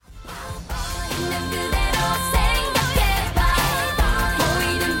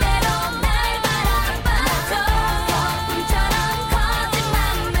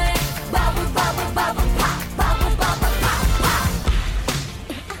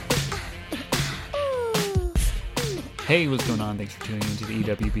Hey, what's going on? Thanks for tuning into the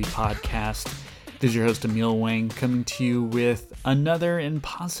EWB podcast. This is your host, Emil Wang, coming to you with another and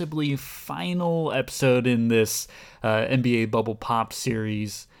possibly final episode in this NBA Bubble Pop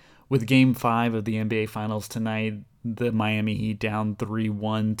series. With Game 5 of the NBA Finals tonight, the Miami Heat down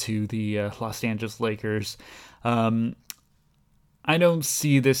 3-1 to the Los Angeles Lakers. I don't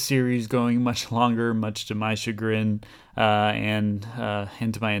see this series going much longer, much to my chagrin, and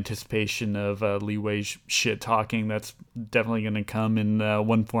into my anticipation of Leeway's shit talking. That's definitely going to come in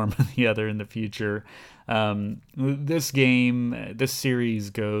one form or the other in the future. This series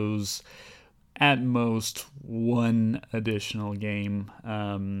goes at most one additional game.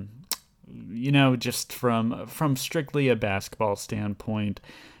 Just from strictly a basketball standpoint,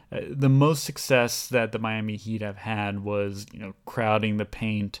 the most success that the Miami Heat have had was, crowding the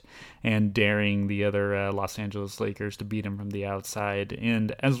paint and daring the other Los Angeles Lakers to beat them from the outside.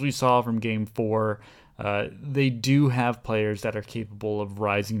 And as we saw from Game 4, they do have players that are capable of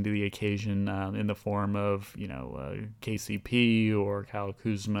rising to the occasion in the form of, KCP or Kyle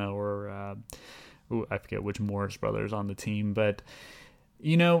Kuzma or I forget which Morris brothers on the team. But,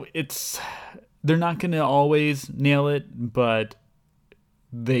 they're not going to always nail it, but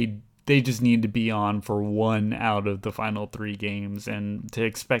they just need to be on for one out of the final three games, and to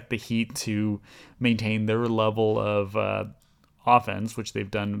expect the Heat to maintain their level of offense, which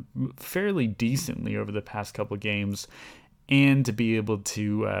they've done fairly decently over the past couple games, and to be able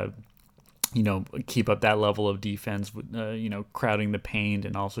to keep up that level of defense, crowding the paint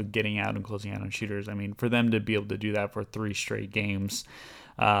and also getting out and closing out on shooters. I mean, for them to be able to do that for 3 straight games,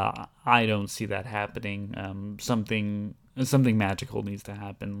 I don't see that happening. Something magical needs to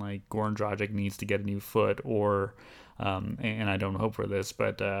happen, like Goran Dragic needs to get a new foot, or and I don't hope for this,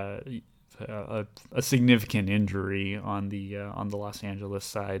 but a significant injury on the Los Angeles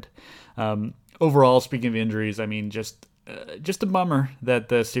side. Overall, speaking of injuries, I mean, just a bummer that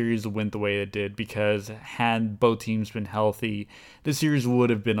the series went the way it did, because had both teams been healthy, the series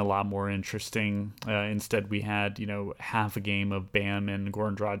would have been a lot more interesting. Instead, we had, half a game of Bam and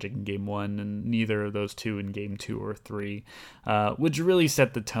Goran Dragic in Game 1, and neither of those two in Game 2 or 3, which really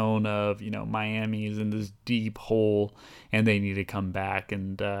set the tone of, Miami is in this deep hole, and they need to come back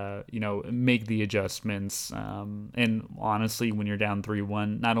and, make the adjustments. And honestly, when you're down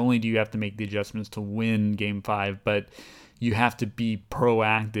 3-1, not only do you have to make the adjustments to win Game 5, but you have to be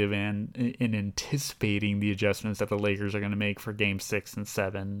proactive and in anticipating the adjustments that the Lakers are going to make for Game 6 and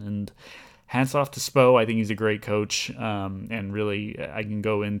 7. And hats off to Spo. I think he's a great coach. And really, I can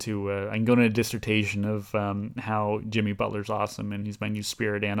go into a dissertation of how Jimmy Butler's awesome and he's my new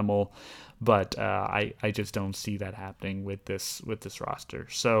spirit animal. But I just don't see that happening with this roster.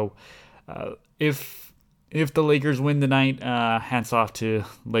 So if the Lakers win tonight, hats off to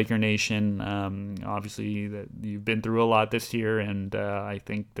Laker Nation. Obviously, that you've been through a lot this year, and I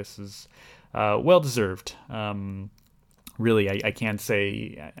think this is well deserved. Really, I can't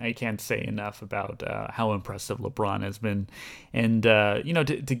say enough about how impressive LeBron has been, and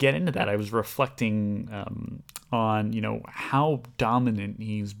to get into that, I was reflecting on how dominant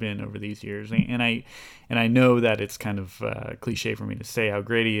he's been over these years, and I know that it's kind of cliche for me to say how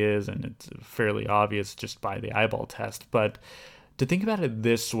great he is, and it's fairly obvious just by the eyeball test, but to think about it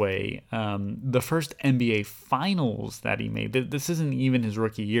this way, the first NBA Finals that he made, this isn't even his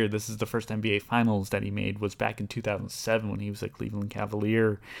rookie year, this is the first NBA Finals that he made, was back in 2007 when he was a Cleveland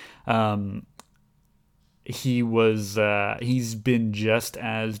Cavalier. He's been just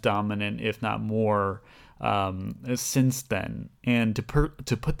as dominant, if not more, since then. And to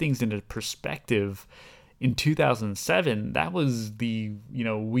put things into perspective, in 2007, that was the,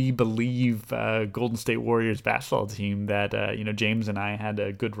 we believe Golden State Warriors basketball team that, James and I had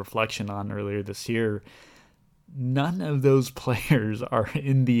a good reflection on earlier this year. None of those players are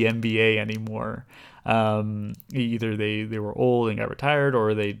in the NBA anymore. Either they were old and got retired,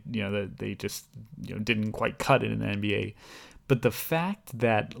 or they just didn't quite cut it in the NBA. But the fact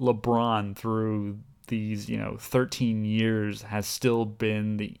that LeBron through these 13 years has still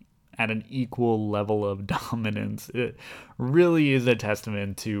been at an equal level of dominance, it really is a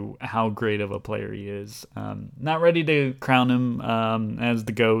testament to how great of a player he is. Not ready to crown him as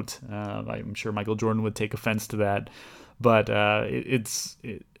the GOAT. I'm sure Michael Jordan would take offense to that, but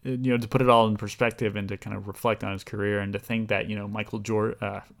to put it all in perspective and to kind of reflect on his career, and to think that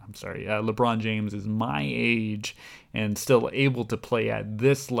LeBron James is my age and still able to play at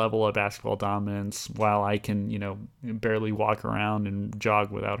this level of basketball dominance while I can barely walk around and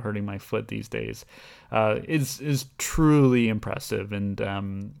jog without hurting my foot these days, is truly impressive. And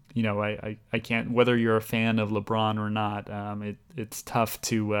I can't, whether you're a fan of LeBron or not, it's tough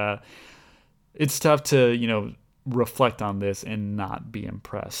to reflect on this and not be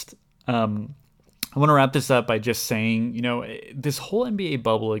impressed. I want to wrap this up by just saying, this whole NBA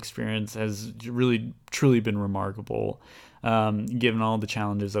bubble experience has really, truly been remarkable, given all the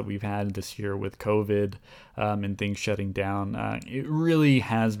challenges that we've had this year with COVID and things shutting down. It really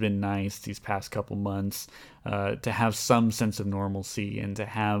has been nice these past couple months to have some sense of normalcy and to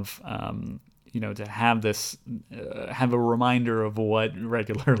have have a reminder of what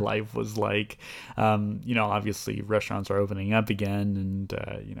regular life was like. Obviously restaurants are opening up again, and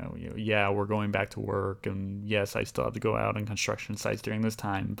we're going back to work, and yes, I still have to go out on construction sites during this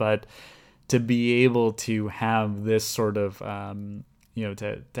time, but to be able to have this sort of to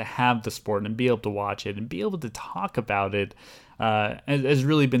have the sport and be able to watch it and be able to talk about it has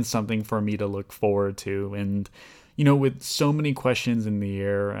really been something for me to look forward to. And with so many questions in the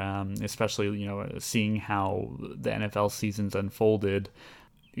air, especially, seeing how the NFL season's unfolded,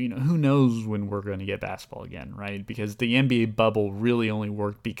 who knows when we're going to get basketball again, right? Because the NBA bubble really only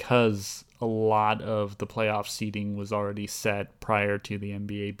worked because a lot of the playoff seeding was already set prior to the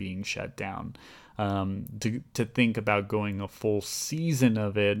NBA being shut down. To think about going a full season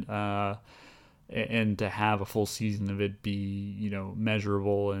of it, and to have a full season of it be,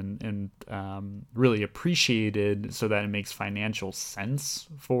 measurable and really appreciated so that it makes financial sense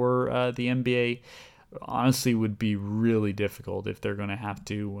for the NBA, honestly would be really difficult if they're going to have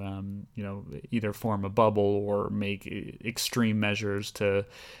to, either form a bubble or make extreme measures to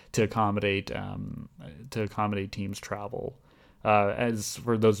accommodate teams' travel. As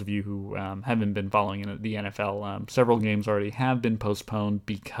for those of you who haven't been following the NFL, several games already have been postponed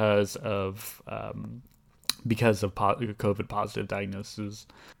because of COVID positive diagnoses.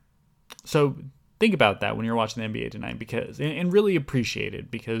 So think about that when you're watching the NBA tonight, and really appreciate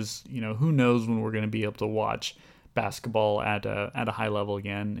it, because who knows when we're going to be able to watch basketball at a high level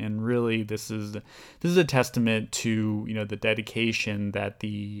again. And really, this is a testament to the dedication that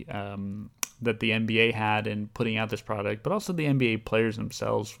the NBA had in putting out this product, but also the NBA players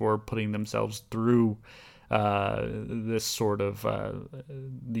themselves for putting themselves through these sort of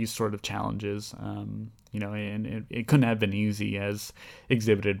challenges. And it couldn't have been easy, as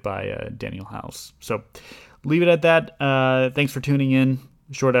exhibited by Daniel House. So leave it at that. Thanks for tuning in.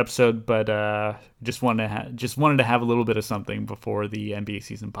 Short episode, but just wanted to have a little bit of something before the NBA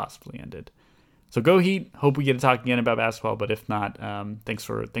season possibly ended. So go Heat. Hope we get to talk again about basketball, but if not, thanks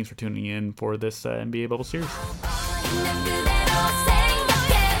for tuning in for this NBA bubble series.